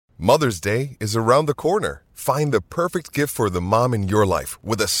Mother's Day is around the corner. Find the perfect gift for the mom in your life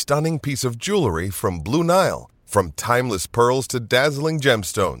with a stunning piece of jewelry from Blue Nile. From timeless pearls to dazzling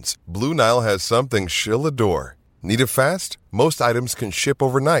gemstones, Blue Nile has something she'll adore. Need it fast? Most items can ship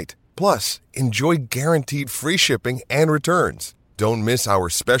overnight. Plus, enjoy guaranteed free shipping and returns. Don't miss our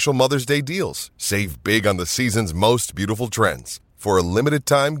special Mother's Day deals. Save big on the season's most beautiful trends. For a limited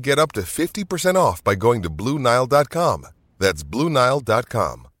time, get up to 50% off by going to BlueNile.com. That's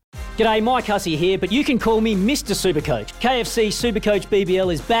BlueNile.com. G'day, Mike Hussey here, but you can call me Mr. Supercoach. KFC Supercoach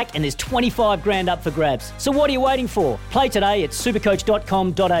BBL is back and there's 25 grand up for grabs. So what are you waiting for? Play today at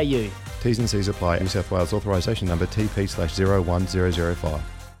supercoach.com.au. T's and C's apply. New South Wales authorisation number TP/01005.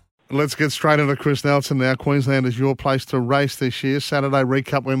 Let's get straight into Chris Nelson now. Queensland is your place to race this year. Saturday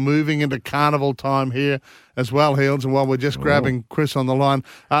Recup. We're moving into carnival time here as well, Heels. And while we're just grabbing Chris on the line,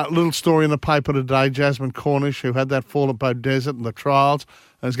 little story in the paper today. Jasmine Cornish, who had that fall at Bow Desert in the trials,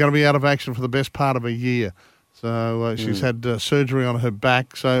 is going to be out of action for the best part of a year. So she's had surgery on her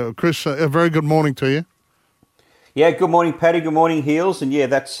back. So, Chris, a very good morning to you. Yeah, good morning, Paddy. Good morning, Heels. And yeah,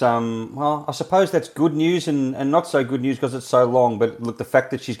 that's, well, I suppose that's good news and not so good news because it's so long. But look, the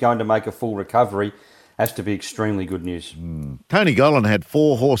fact that she's going to make a full recovery has to be extremely good news. Tony Gollan had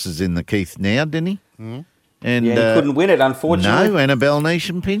 4 horses in the Keith now, didn't he? And yeah, he couldn't win it, unfortunately. No, Annabelle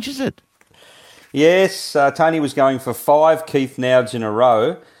Neesham pinches it. Yes, Tony was going for 5 Keith Nouds in a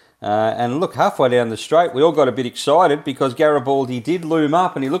row. And look, halfway down the straight, we all got a bit excited because Garibaldi did loom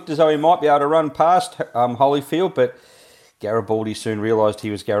up and he looked as though he might be able to run past Holyfield, but Garibaldi soon realised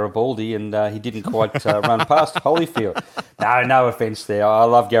he was Garibaldi and he didn't quite run past Holyfield. No offence there. I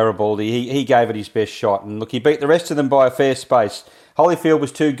love Garibaldi. He gave it his best shot. And look, he beat the rest of them by a fair space. Holyfield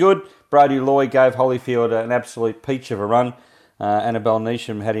was too good. Brodie Lloyd gave Holyfield an absolute peach of a run. Annabelle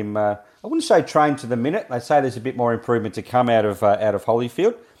Neesham had him, I wouldn't say trained to the minute. They say there's a bit more improvement to come out of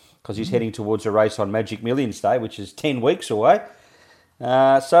Holyfield, because he's heading towards a race on Magic Millions Day, which is 10 weeks away.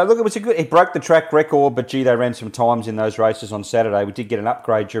 So, look, it was he broke the track record, but, gee, they ran some times in those races on Saturday. We did get an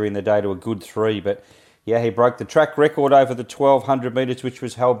upgrade during the day to a good 3, but, yeah, he broke the track record over the 1,200 metres, which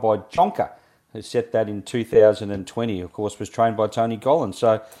was held by Jonker, who set that in 2020, of course, was trained by Tony Gollan.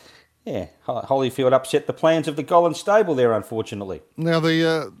 So, yeah, Holyfield upset the plans of the Gollan stable there, unfortunately. Now,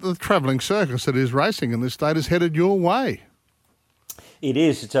 the travelling circus that is racing in this state is headed your way. It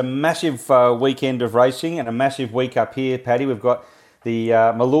is. It's a massive weekend of racing and a massive week up here, Paddy. We've got the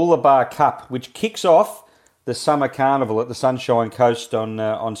Mooloolaba Cup, which kicks off the Summer Carnival at the Sunshine Coast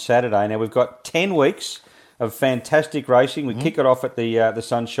on Saturday. Now, we've got 10 weeks of fantastic racing. We kick it off at the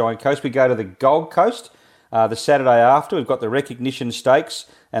Sunshine Coast. We go to the Gold Coast the Saturday after. We've got the Recognition Stakes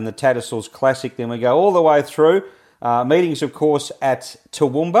and the Tattersalls Classic. Then we go all the way through. Meetings, of course, at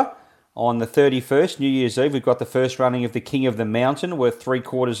Toowoomba. On the 31st, New Year's Eve, we've got the first running of the King of the Mountain worth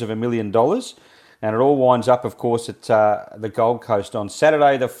 $750,000. And it all winds up, of course, at the Gold Coast on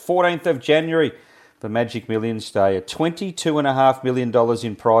Saturday, the 14th of January, for Magic Millions Day. $22.5 million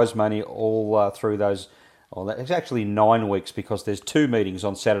in prize money all through those. Well, it's actually 9 weeks because there's 2 meetings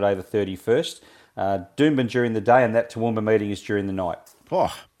on Saturday, the 31st. Doomben during the day and that Toowoomba meeting is during the night.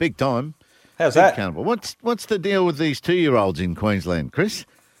 Oh, big time. How's big that? Carnival. What's the deal with these 2-year-olds in Queensland, Chris?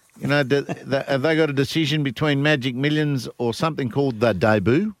 You know, have they got a decision between Magic Millions or something called the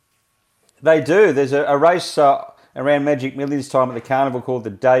debut? They do. There's a race around Magic Millions time at the carnival called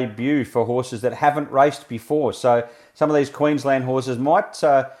the debut for horses that haven't raced before. So some of these Queensland horses might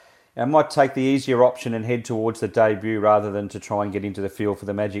take the easier option and head towards the debut rather than to try and get into the field for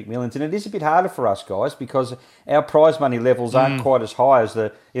the Magic Millions. And it is a bit harder for us, guys, because our prize money levels aren't quite as high as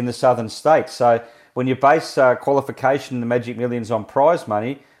in the southern states. So when you base qualification in the Magic Millions on prize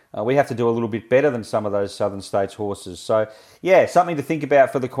money, we have to do a little bit better than some of those southern states horses. So, yeah, something to think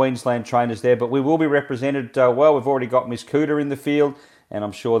about for the Queensland trainers there. But we will be represented well. We've already got Miss Cooter in the field, and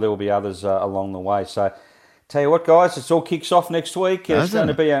I'm sure there will be others along the way. So, tell you what, guys, it all kicks off next week. It's going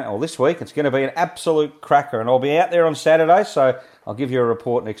to be, this week, it's going to be an absolute cracker. And I'll be out there on Saturday, so I'll give you a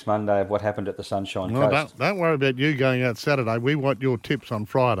report next Monday of what happened at the Sunshine Coast. Don't worry about you going out Saturday. We want your tips on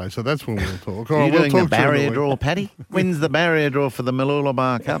Friday, so that's when we'll talk. Are you doing the barrier draw, Paddy? When's the barrier draw for the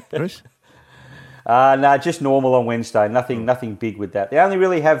Mooloolaba Cup, Chris? No, just normal on Wednesday. Nothing big with that. They only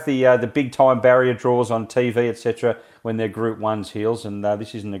really have the big time barrier draws on TV, etc. when they're Group 1's Heels, and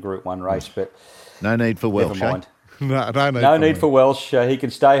this isn't a Group 1 race, but no need for Welsh. Never mind. No need for Welsh. He can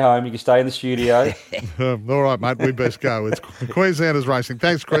stay home. He can stay in the studio. All right, mate. We best go. It's Queensland is racing.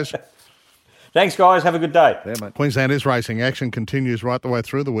 Thanks, Chris. Thanks, guys. Have a good day. Queensland is racing. Action continues right the way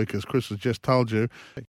through the week, as Chris has just told you.